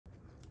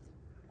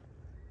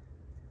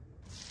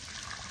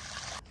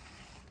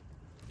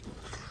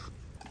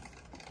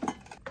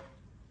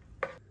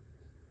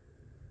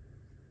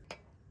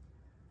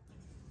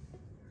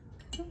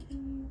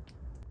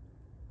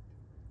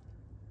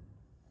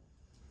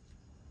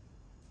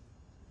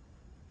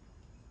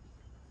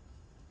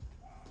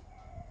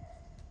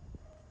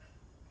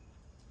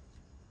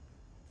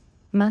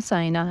من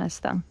ساینا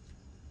هستم.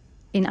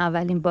 این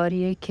اولین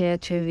باریه که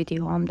توی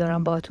ویدیو هم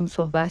دارم باهاتون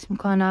صحبت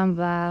میکنم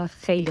و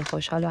خیلی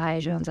خوشحال و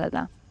هیجان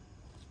زدم.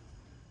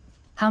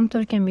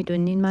 همونطور که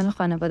میدونین من و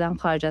خانوادم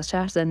خارج از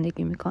شهر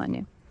زندگی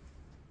میکنیم.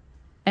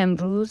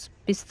 امروز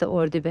 20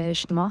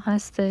 اردیبهشت ماه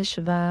هستش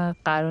و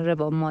قراره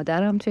با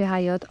مادرم توی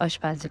حیاط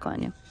آشپزی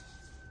کنیم.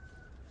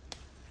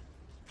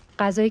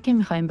 غذایی که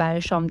میخوایم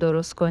برای شام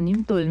درست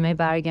کنیم دلمه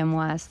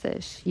برگمو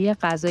هستش. یه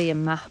غذای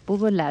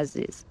محبوب و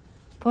لذیذ.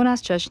 پر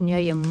از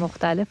چاشنی‌های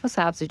مختلف و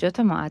سبزیجات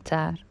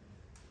معطر.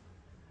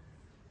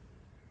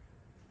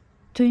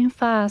 تو این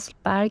فصل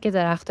برگ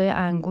درختای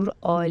انگور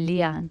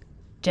عالی‌ان.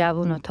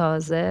 جوون و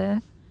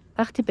تازه.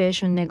 وقتی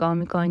بهشون نگاه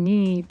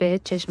میکنی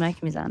بهت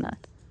چشمک میزنن.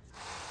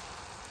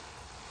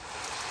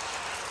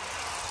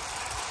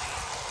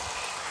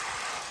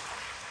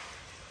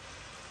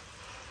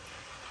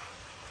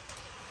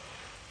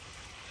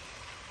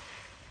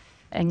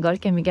 انگار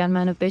که میگن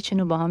منو بچین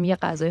و با هم یه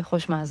غذای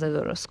خوشمزه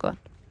درست کن.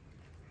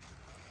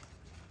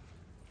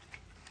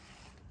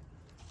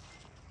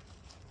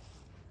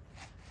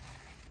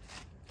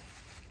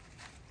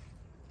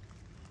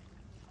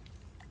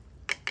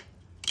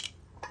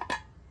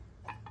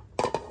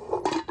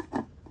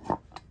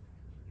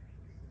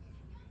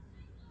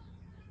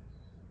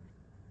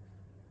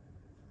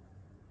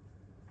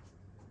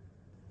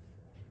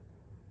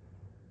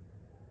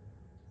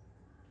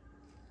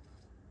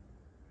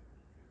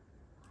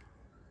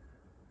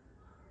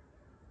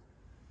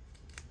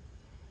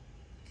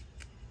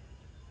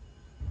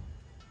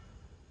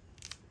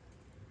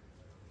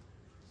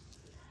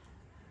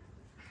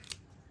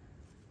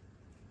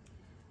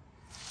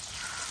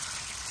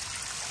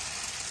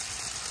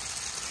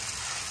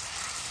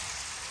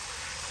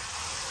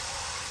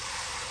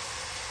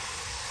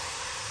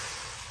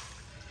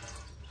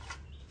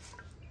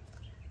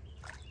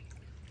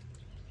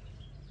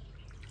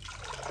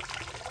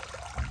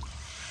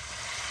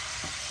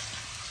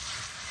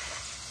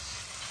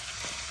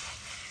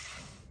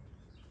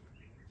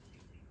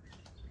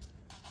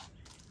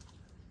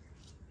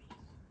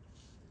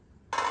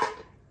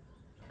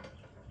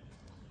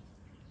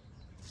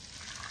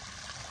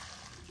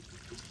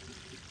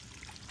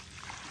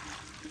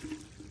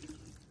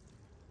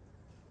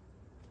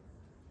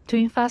 تو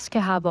این فصل که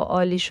هوا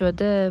عالی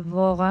شده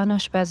واقعا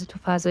آشپزی تو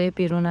فضای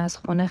بیرون از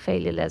خونه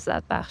خیلی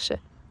لذت بخشه.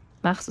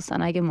 مخصوصا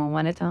اگه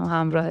مامانت هم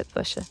همراهت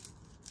باشه.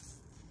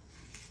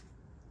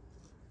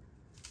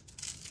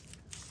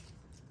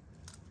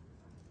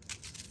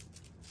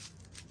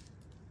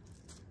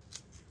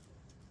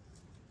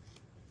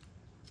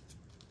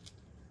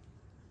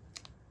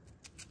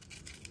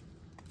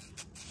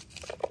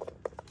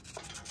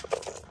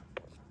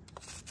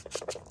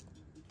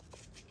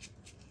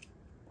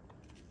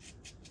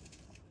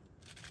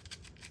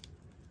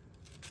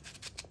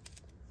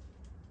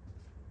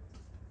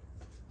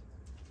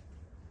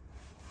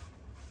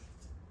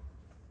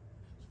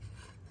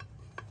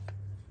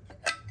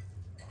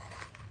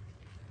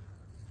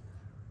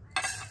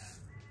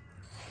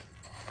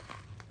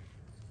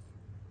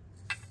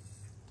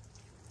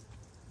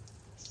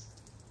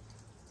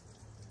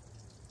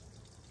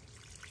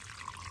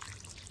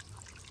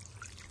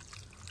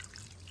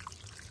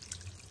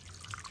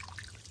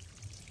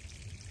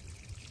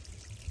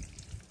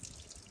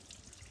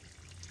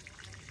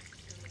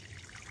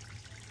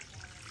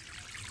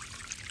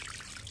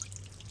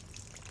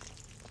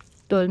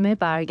 دلمه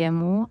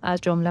برگمو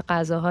از جمله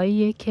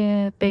غذاهاییه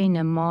که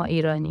بین ما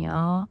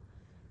ایرانی‌ها،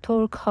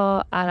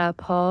 ترک‌ها،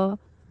 عرب‌ها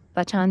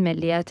و چند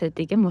ملیت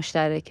دیگه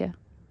مشترکه.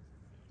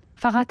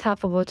 فقط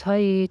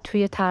تفاوت‌هایی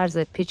توی طرز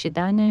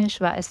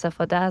پیچیدنش و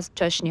استفاده از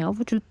چاشنی‌ها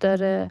وجود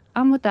داره،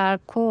 اما در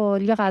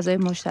کل یه غذای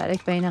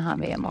مشترک بین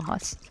همه ما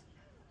هست.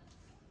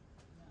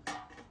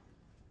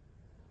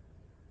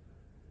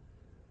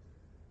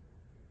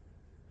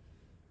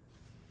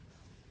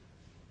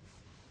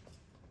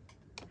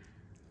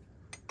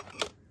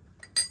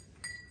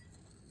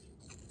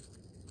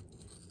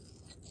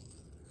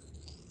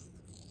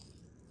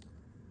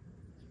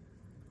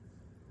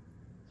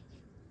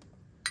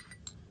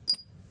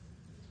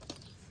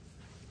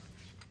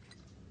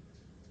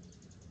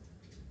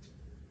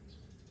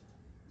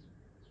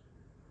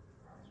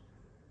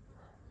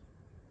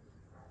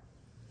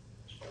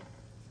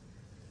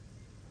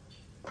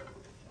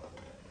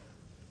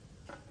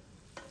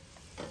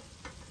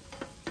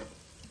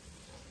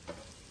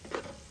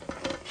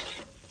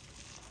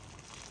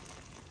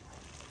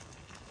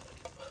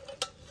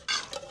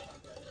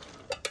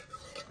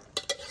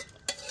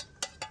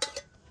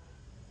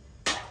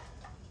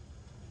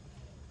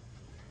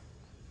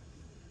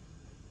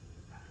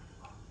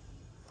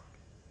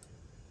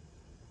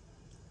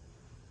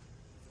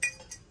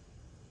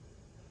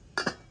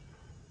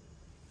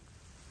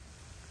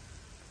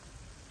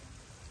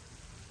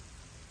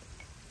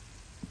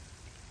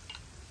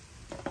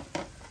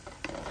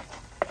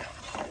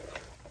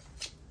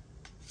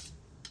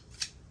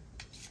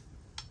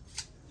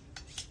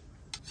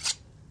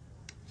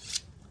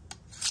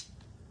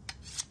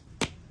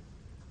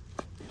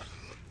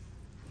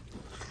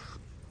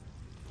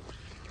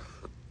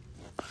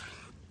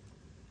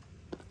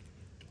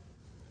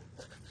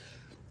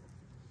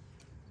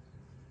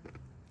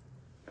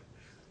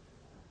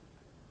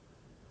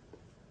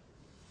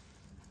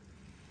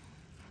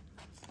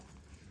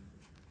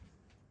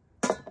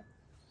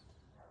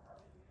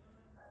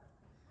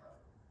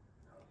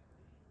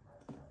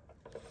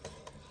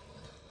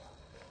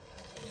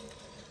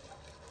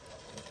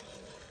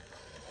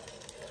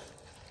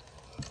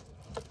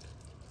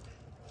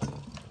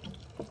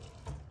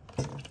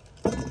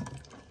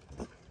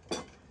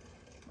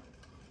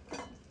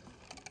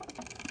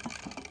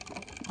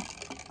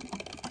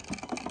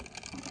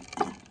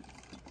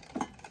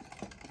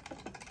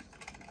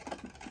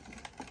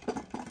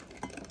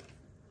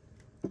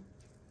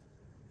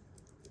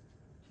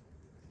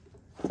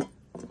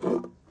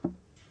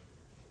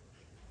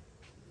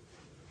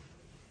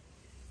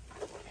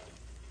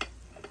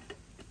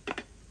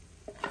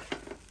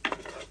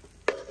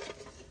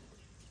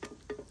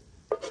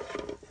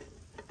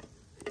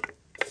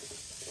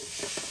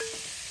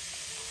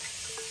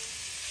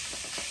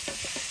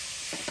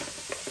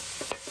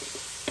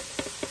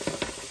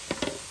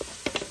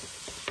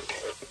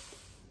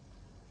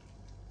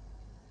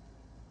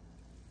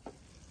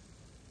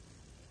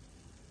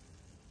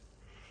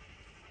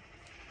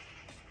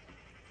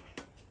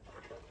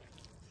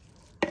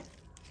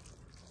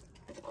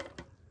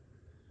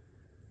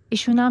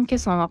 ایشون هم که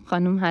سماق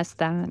خانوم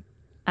هستن.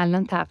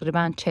 الان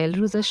تقریبا 40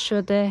 روزش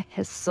شده،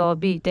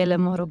 حسابی دل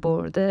ما رو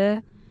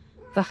برده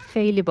و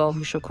خیلی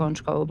باهوش و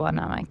کنجکاو و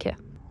بانمکه.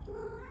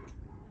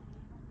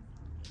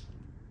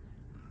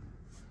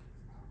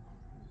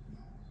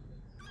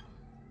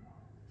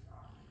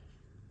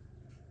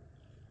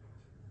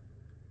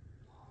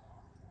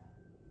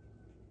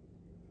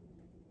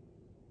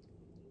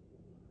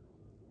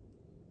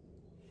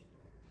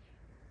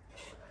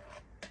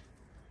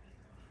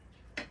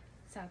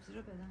 سبزی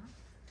رو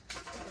بدم؟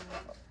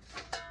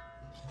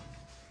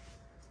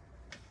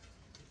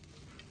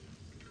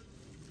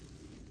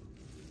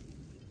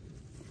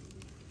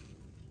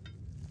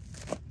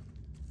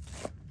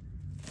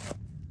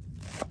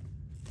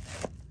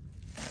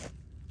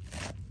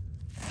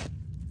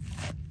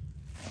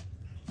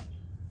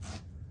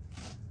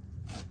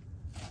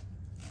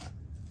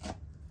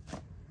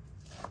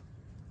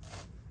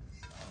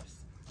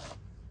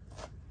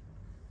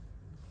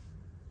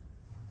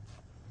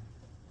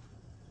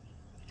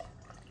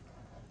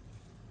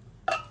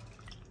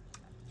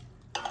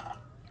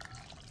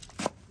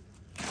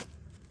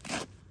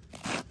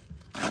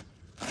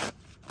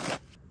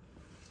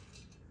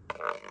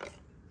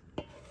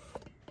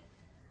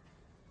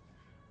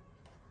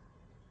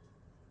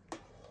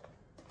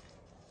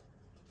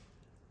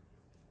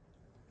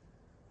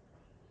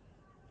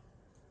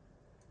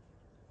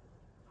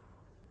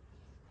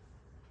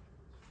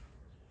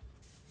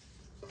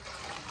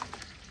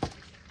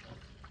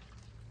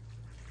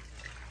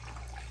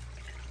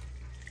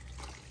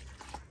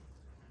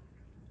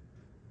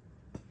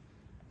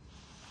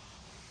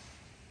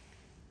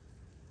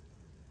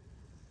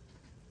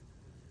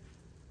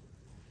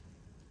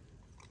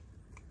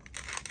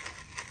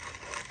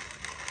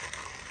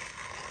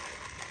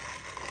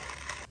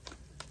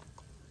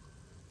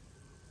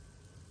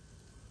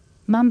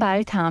 من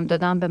برای طعم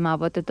دادن به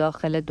مواد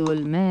داخل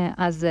دلمه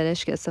از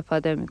زرشک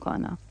استفاده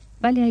میکنم.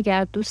 ولی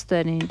اگر دوست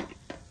دارین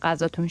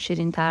غذاتون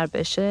شیرین تر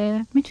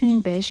بشه میتونین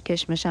بهش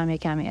کشمش هم یه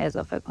کمی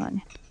اضافه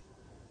کنین.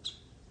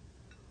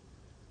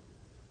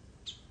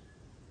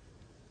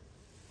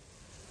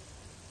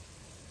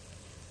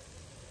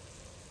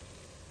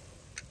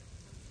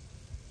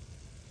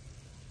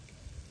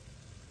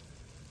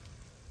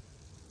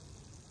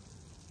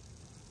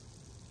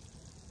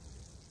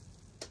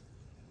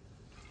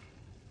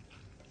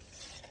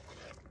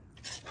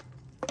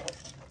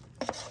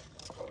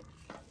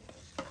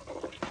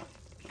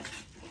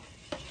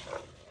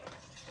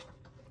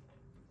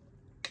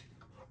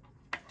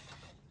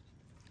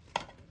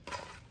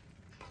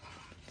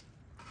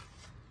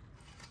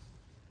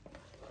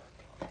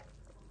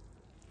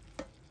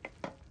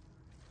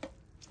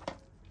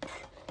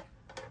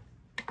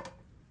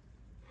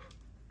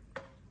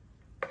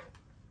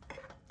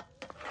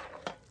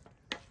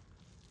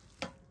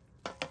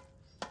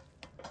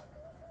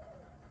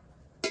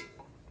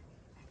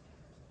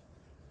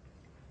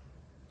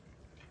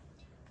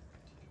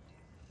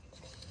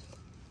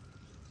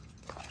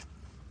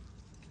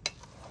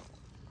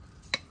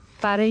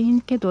 برای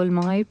اینکه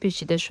دلمه‌های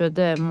پیچیده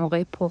شده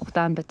موقع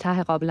پختن به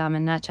ته قابلمه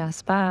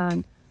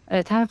نچسبن،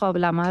 ته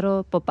قابلمه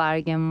رو با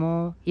برگ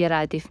مو یه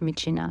ردیف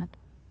میچینن.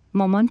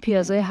 مامان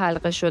پیازای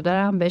حلقه شده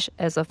رو هم بهش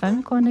اضافه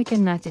میکنه که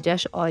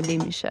نتیجهش عالی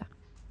میشه.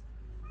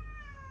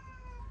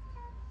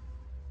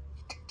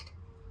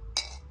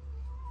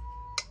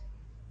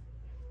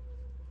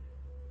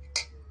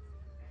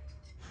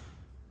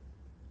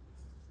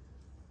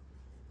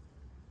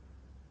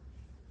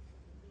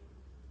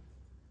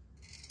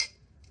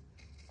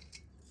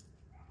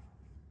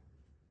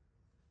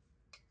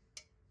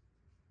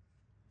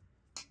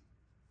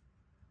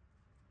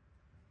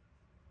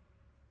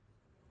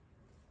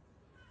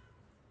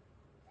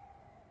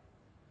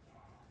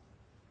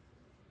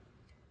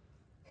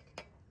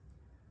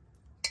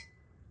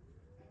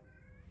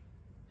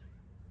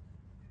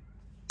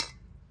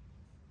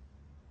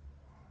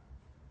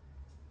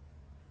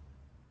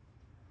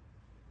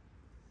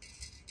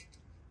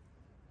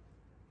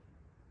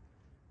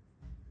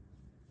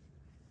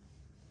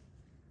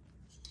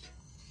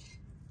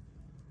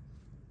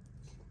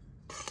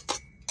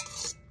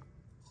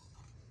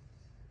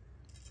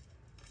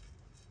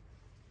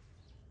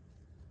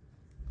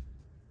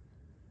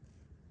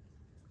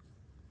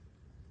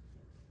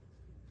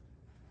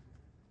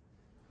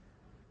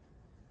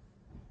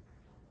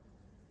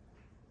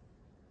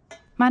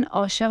 من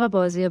عاشق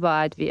بازی با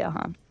ادویه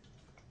هم.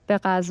 به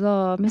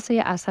غذا مثل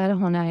یه اثر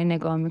هنری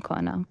نگاه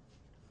میکنم.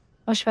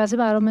 آشپزی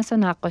برام مثل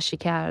نقاشی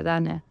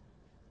کردنه.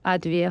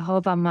 ادویه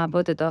ها و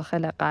مواد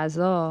داخل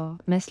غذا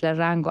مثل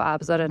رنگ و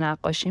ابزار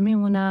نقاشی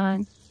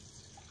میمونن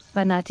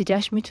و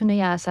نتیجهش میتونه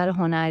یه اثر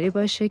هنری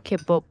باشه که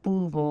با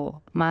بو و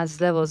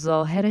مزه و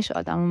ظاهرش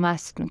آدمو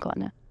مست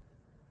میکنه.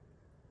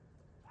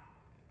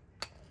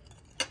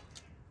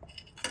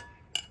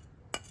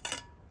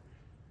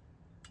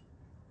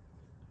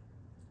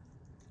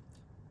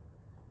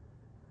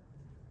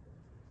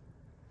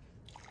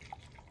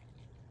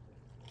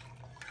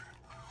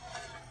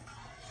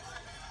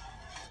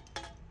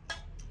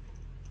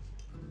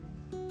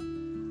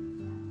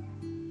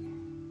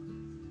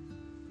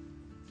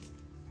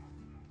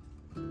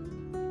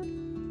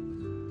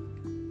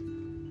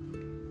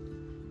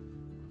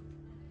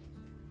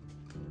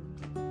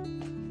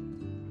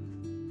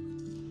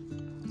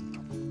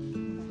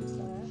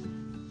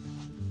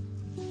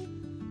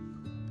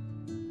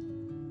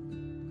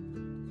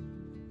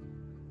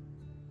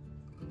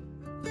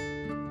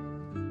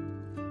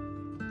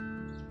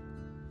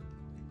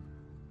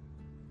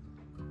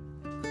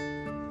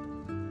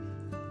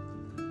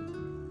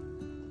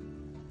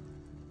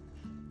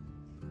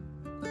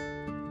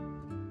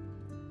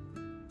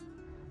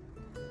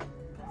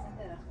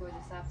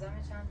 سبزم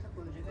چند تا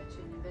گوجه به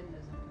چینی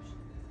بندازم روش.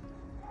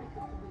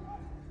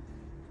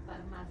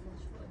 برای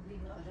مزه‌اش با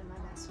دیگاره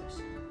ملس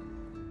بشه.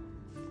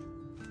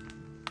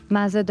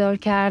 مزه‌دار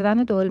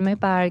کردن دلمه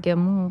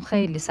برگمو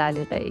خیلی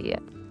سلیقه‌ایه.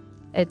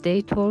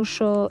 it.They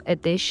ترش و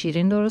it.They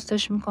شیرین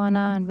درستش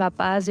میکنن و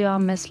بعضی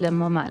هم مثل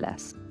ما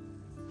ملس.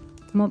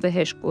 ما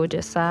بهش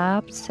گوجه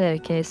سبز،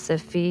 سرکه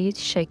سفید،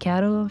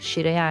 شکر و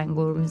شیره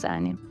انگور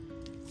میزنیم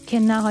که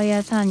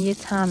نهایتاً یه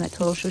طعم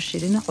ترش و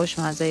شیرین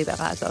خوشمزه‌ای به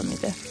غذا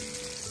میده.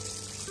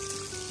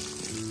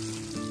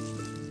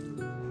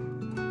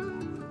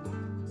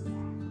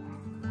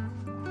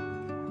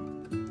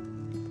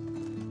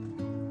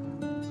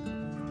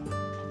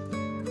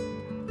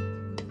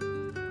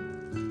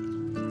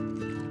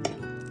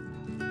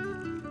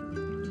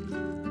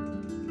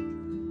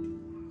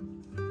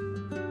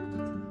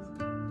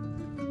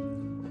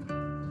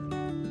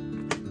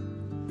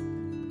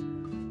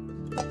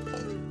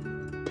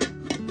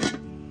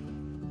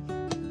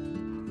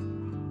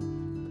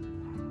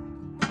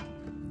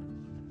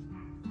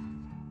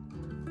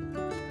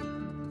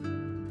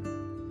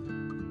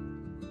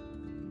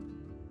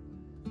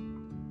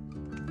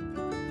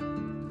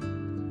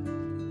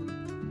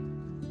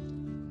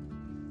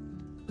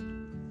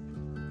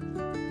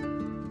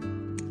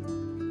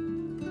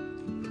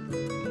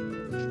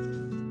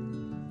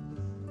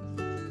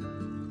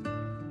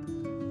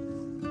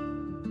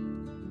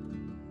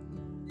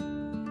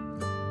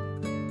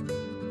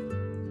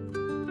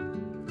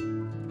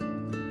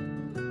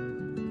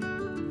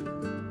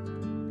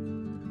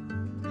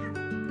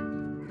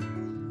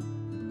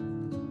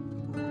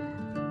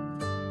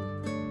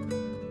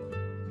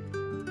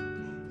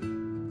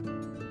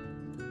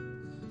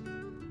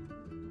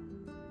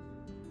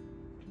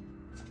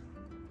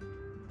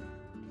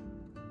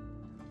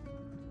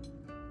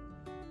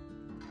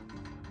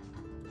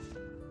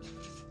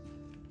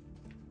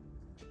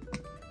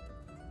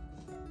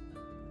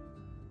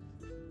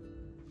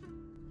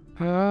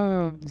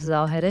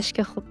 ظاهرش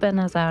که خوب به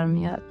نظر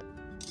میاد.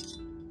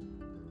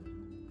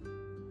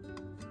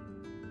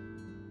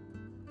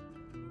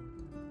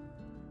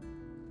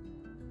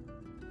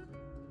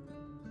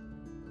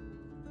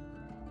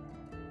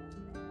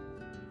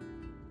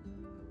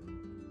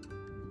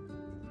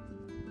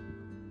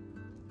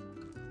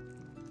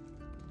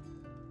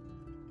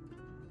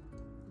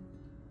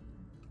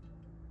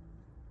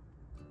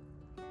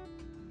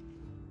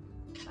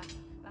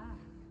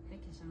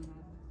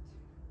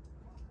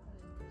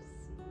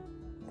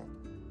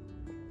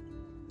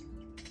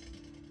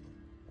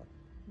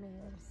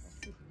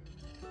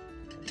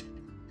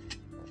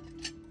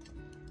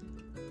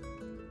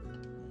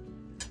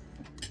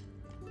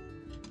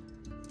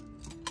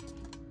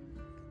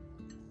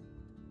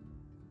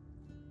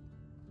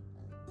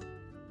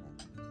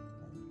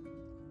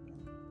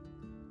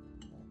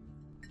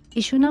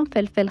 ایشون هم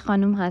فلفل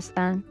خانوم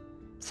هستن.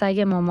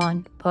 سگ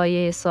مامان،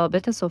 پایه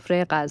ثابت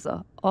سفره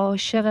غذا،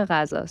 عاشق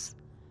غذاست.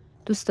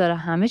 دوست داره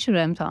همه چی رو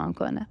امتحان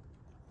کنه.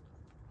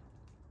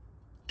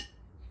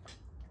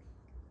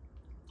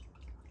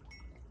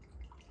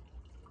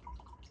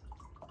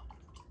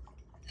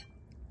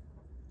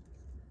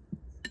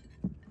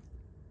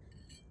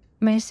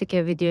 مرسی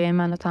که ویدیوی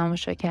منو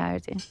تماشا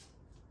کردین.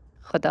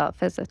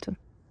 خداحافظتون.